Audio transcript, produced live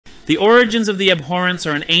The origins of the abhorrents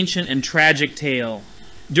are an ancient and tragic tale.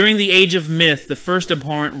 During the age of myth, the first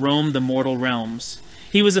abhorrent roamed the mortal realms.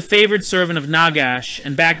 He was a favored servant of Nagash,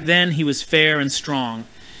 and back then he was fair and strong.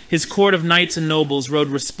 His court of knights and nobles rode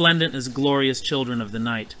resplendent as glorious children of the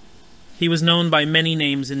night. He was known by many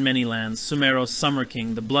names in many lands, Sumero's Summer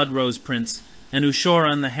King, the Blood Rose Prince, and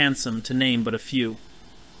Ushoran the Handsome, to name but a few.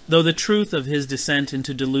 Though the truth of his descent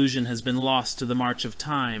into delusion has been lost to the march of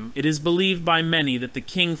time, it is believed by many that the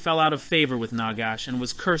king fell out of favor with Nagash and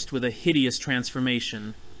was cursed with a hideous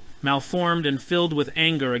transformation. Malformed and filled with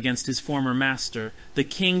anger against his former master, the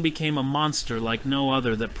king became a monster like no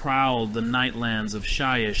other that prowled the nightlands of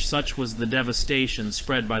Shyish. Such was the devastation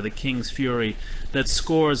spread by the king's fury that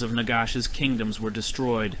scores of Nagash's kingdoms were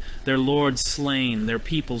destroyed, their lords slain, their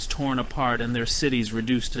peoples torn apart, and their cities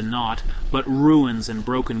reduced to naught, but ruins and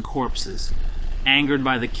broken corpses. Angered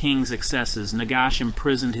by the king's excesses, Nagash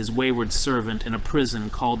imprisoned his wayward servant in a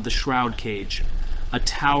prison called the Shroud Cage. A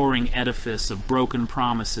towering edifice of broken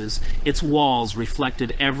promises, its walls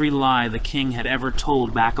reflected every lie the king had ever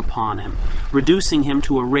told back upon him, reducing him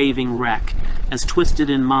to a raving wreck, as twisted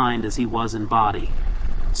in mind as he was in body.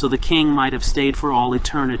 So the king might have stayed for all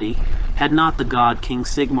eternity, had not the god King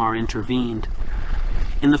Sigmar intervened.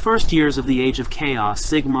 In the first years of the Age of Chaos,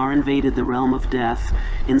 Sigmar invaded the realm of death,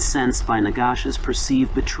 incensed by Nagash's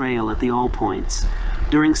perceived betrayal at the All-Points.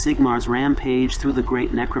 During Sigmar's rampage through the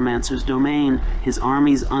great necromancer's domain, his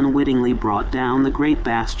armies unwittingly brought down the great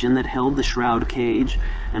bastion that held the Shroud Cage,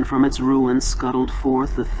 and from its ruins scuttled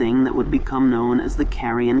forth the thing that would become known as the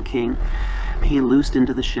Carrion King. He loosed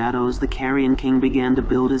into the shadows, the Carrion King began to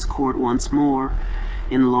build his court once more.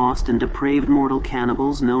 In lost and depraved mortal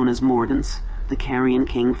cannibals known as Mordants, the Carrion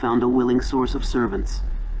King found a willing source of servants.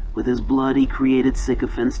 With his blood he created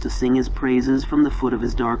sycophants to sing his praises from the foot of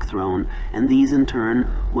his dark throne, and these in turn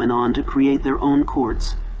went on to create their own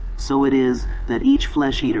courts. So it is that each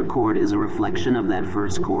flesh-eater court is a reflection of that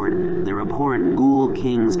first court, their abhorrent ghoul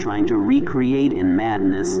kings trying to recreate in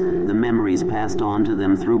madness the memories passed on to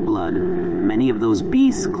them through blood. Many of those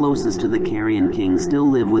beasts closest to the Carrion King still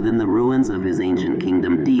live within the ruins of his ancient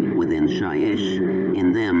kingdom deep within Shyish.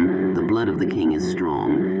 In them, the blood of the king is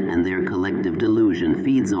strong, and their collective delusion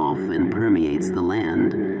feeds off and permeates the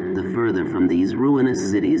land. The further from these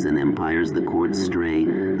ruinous cities and empires the courts stray,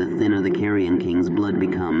 the thinner the Carrion King's blood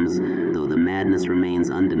becomes, though the madness remains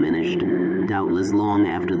undiminished. Doubtless long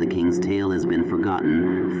after the king's tale has been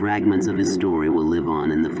forgotten, fragments of his story will live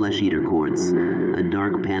on in the flesh-eater courts, a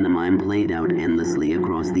dark pantomime played out endlessly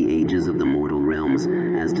across the ages of the mortal realms.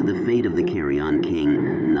 As to the fate of the Carrion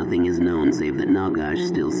King, nothing is known save that Nagash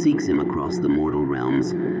still seeks him across the mortal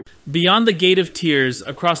realms. Beyond the Gate of Tears,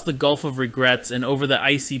 across the Gulf of Regrets, and over the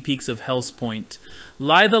icy peaks of Hell's Point,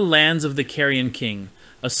 lie the lands of the Carrion King,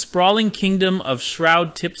 a sprawling kingdom of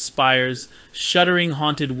shroud-tipped spires, shuddering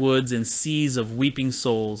haunted woods, and seas of weeping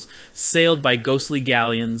souls, sailed by ghostly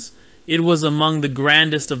galleons. It was among the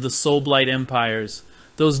grandest of the soul-blight empires.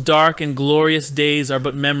 Those dark and glorious days are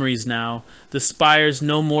but memories now, the spires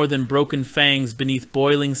no more than broken fangs beneath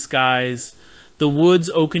boiling skies, the woods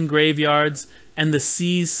oaken graveyards, and the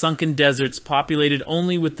seas sunken deserts populated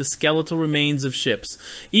only with the skeletal remains of ships.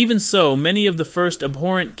 Even so, many of the first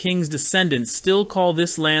abhorrent king's descendants still call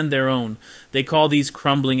this land their own. They call these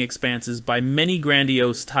crumbling expanses by many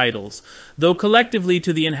grandiose titles, though collectively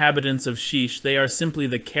to the inhabitants of Sheesh they are simply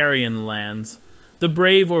the Carrion lands. The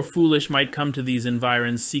brave or foolish might come to these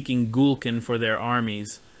environs seeking Ghoulkin for their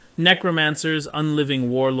armies. Necromancers, unliving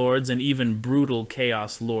warlords, and even brutal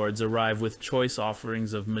chaos lords arrive with choice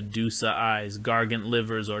offerings of Medusa eyes, Gargant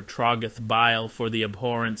livers, or Troggoth bile for the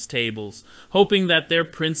abhorrent's tables, hoping that their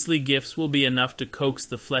princely gifts will be enough to coax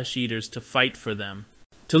the flesh-eaters to fight for them.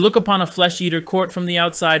 To look upon a flesh-eater court from the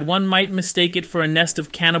outside, one might mistake it for a nest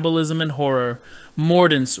of cannibalism and horror.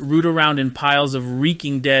 Mordants root around in piles of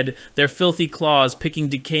reeking dead, their filthy claws picking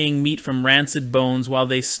decaying meat from rancid bones while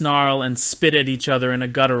they snarl and spit at each other in a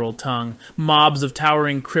guttural tongue. Mobs of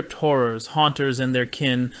towering crypt horrors, haunters and their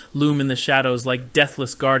kin, loom in the shadows like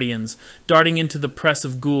deathless guardians, darting into the press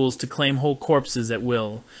of ghouls to claim whole corpses at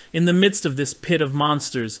will. In the midst of this pit of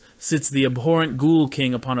monsters sits the abhorrent Ghoul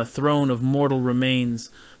King upon a throne of mortal remains.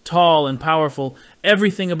 Tall and powerful,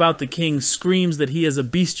 everything about the king screams that he is a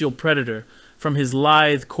bestial predator, from his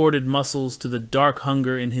lithe, corded muscles to the dark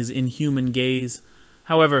hunger in his inhuman gaze.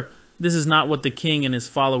 However, this is not what the king and his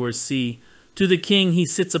followers see. To the king he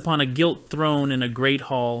sits upon a gilt throne in a great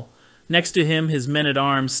hall. Next to him his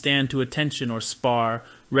men-at-arms stand to attention or spar,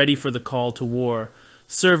 ready for the call to war.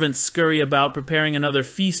 Servants scurry about preparing another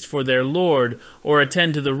feast for their lord, or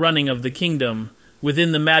attend to the running of the kingdom.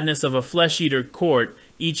 Within the madness of a flesh-eater court,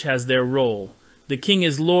 each has their role. The king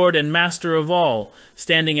is lord and master of all,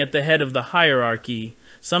 standing at the head of the hierarchy.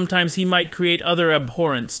 Sometimes he might create other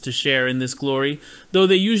abhorrents to share in this glory, though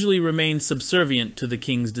they usually remain subservient to the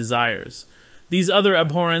king's desires. These other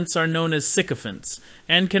abhorrents are known as sycophants,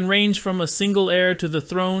 and can range from a single heir to the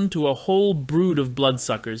throne to a whole brood of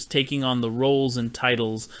bloodsuckers taking on the roles and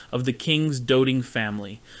titles of the king's doting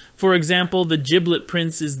family. For example, the giblet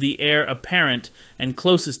prince is the heir apparent and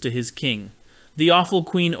closest to his king. The awful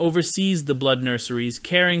queen oversees the blood nurseries,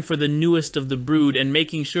 caring for the newest of the brood and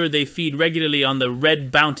making sure they feed regularly on the red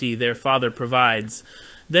bounty their father provides.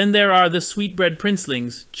 Then there are the sweetbread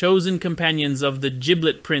princelings, chosen companions of the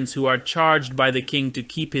giblet prince who are charged by the king to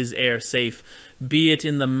keep his heir safe, be it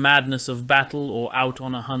in the madness of battle or out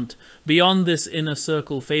on a hunt. Beyond this inner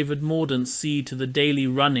circle favoured mordants see to the daily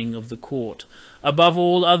running of the court. Above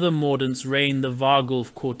all other mordants reign the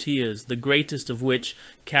Vargulf courtiers, the greatest of which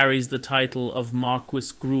carries the title of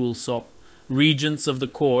Marquis Gruelsop. Regents of the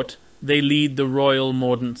court, they lead the royal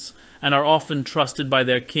mordants, and are often trusted by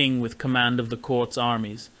their king with command of the court's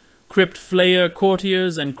armies. Crypt Flayer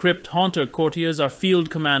courtiers and Crypt Haunter courtiers are field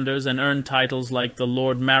commanders and earn titles like the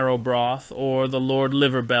Lord Marrowbroth or the Lord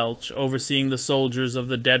Liverbelch, overseeing the soldiers of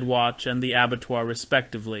the Dead Watch and the abattoir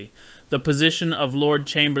respectively. The position of Lord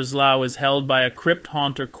Chamberslau is held by a Crypt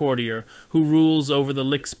Haunter courtier who rules over the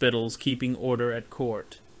lickspittles, keeping order at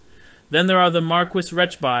court. Then there are the Marquis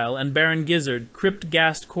Wretchbile and Baron Gizzard,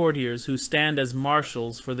 crypt-ghast courtiers who stand as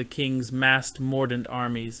marshals for the king's massed mordant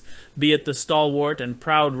armies, be it the stalwart and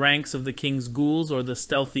proud ranks of the king's ghouls or the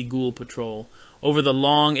stealthy ghoul patrol. Over the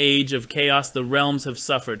long age of chaos the realms have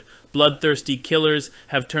suffered. Bloodthirsty killers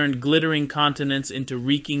have turned glittering continents into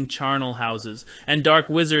reeking charnel houses, and dark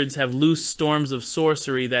wizards have loosed storms of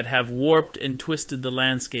sorcery that have warped and twisted the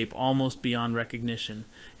landscape almost beyond recognition.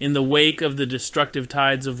 In the wake of the destructive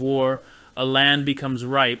tides of war, a land becomes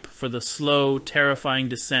ripe for the slow, terrifying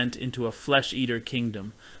descent into a flesh-eater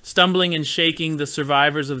kingdom. Stumbling and shaking, the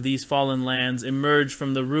survivors of these fallen lands emerge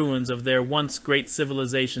from the ruins of their once great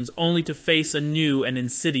civilizations only to face a new and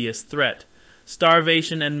insidious threat.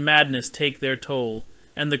 Starvation and madness take their toll,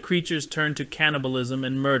 and the creatures turn to cannibalism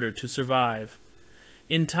and murder to survive.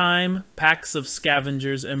 In time, packs of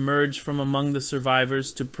scavengers emerge from among the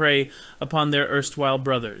survivors to prey upon their erstwhile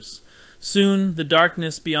brothers. Soon, the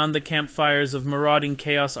darkness beyond the campfires of marauding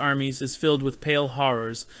chaos armies is filled with pale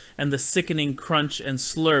horrors, and the sickening crunch and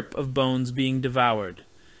slurp of bones being devoured.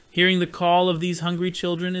 Hearing the call of these hungry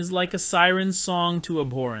children is like a siren's song to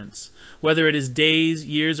abhorrence. Whether it is days,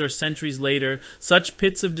 years, or centuries later, such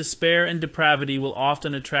pits of despair and depravity will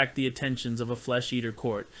often attract the attentions of a flesh-eater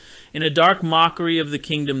court. In a dark mockery of the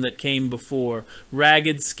kingdom that came before,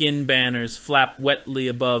 ragged skin banners flap wetly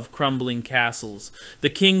above crumbling castles. The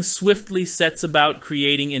king swiftly sets about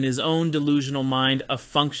creating in his own delusional mind a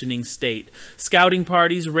functioning state. Scouting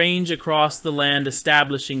parties range across the land,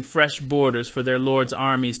 establishing fresh borders for their lord's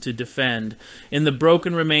armies to defend. In the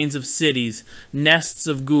broken remains of cities, nests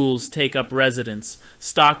of ghouls take up residence,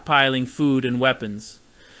 stockpiling food and weapons.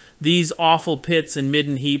 These awful pits and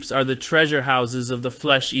midden heaps are the treasure houses of the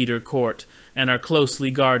flesh-eater court, and are closely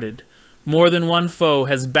guarded. More than one foe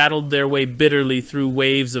has battled their way bitterly through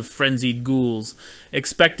waves of frenzied ghouls,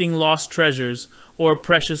 expecting lost treasures or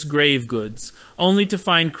precious grave goods, only to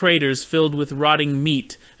find craters filled with rotting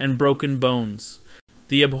meat and broken bones.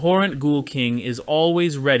 The abhorrent Ghoul King is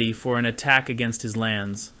always ready for an attack against his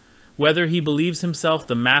lands. Whether he believes himself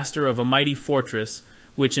the master of a mighty fortress,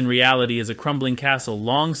 which in reality is a crumbling castle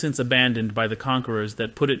long since abandoned by the conquerors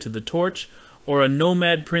that put it to the torch, or a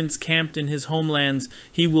nomad prince camped in his homelands,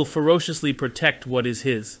 he will ferociously protect what is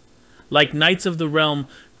his. Like knights of the realm,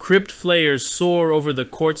 crypt flayers soar over the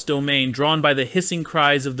court's domain, drawn by the hissing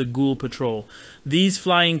cries of the ghoul patrol. These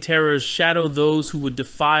flying terrors shadow those who would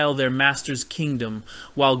defile their master's kingdom,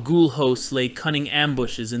 while ghoul hosts lay cunning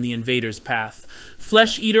ambushes in the invader's path.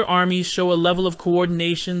 Flesh-eater armies show a level of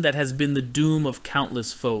coordination that has been the doom of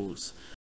countless foes.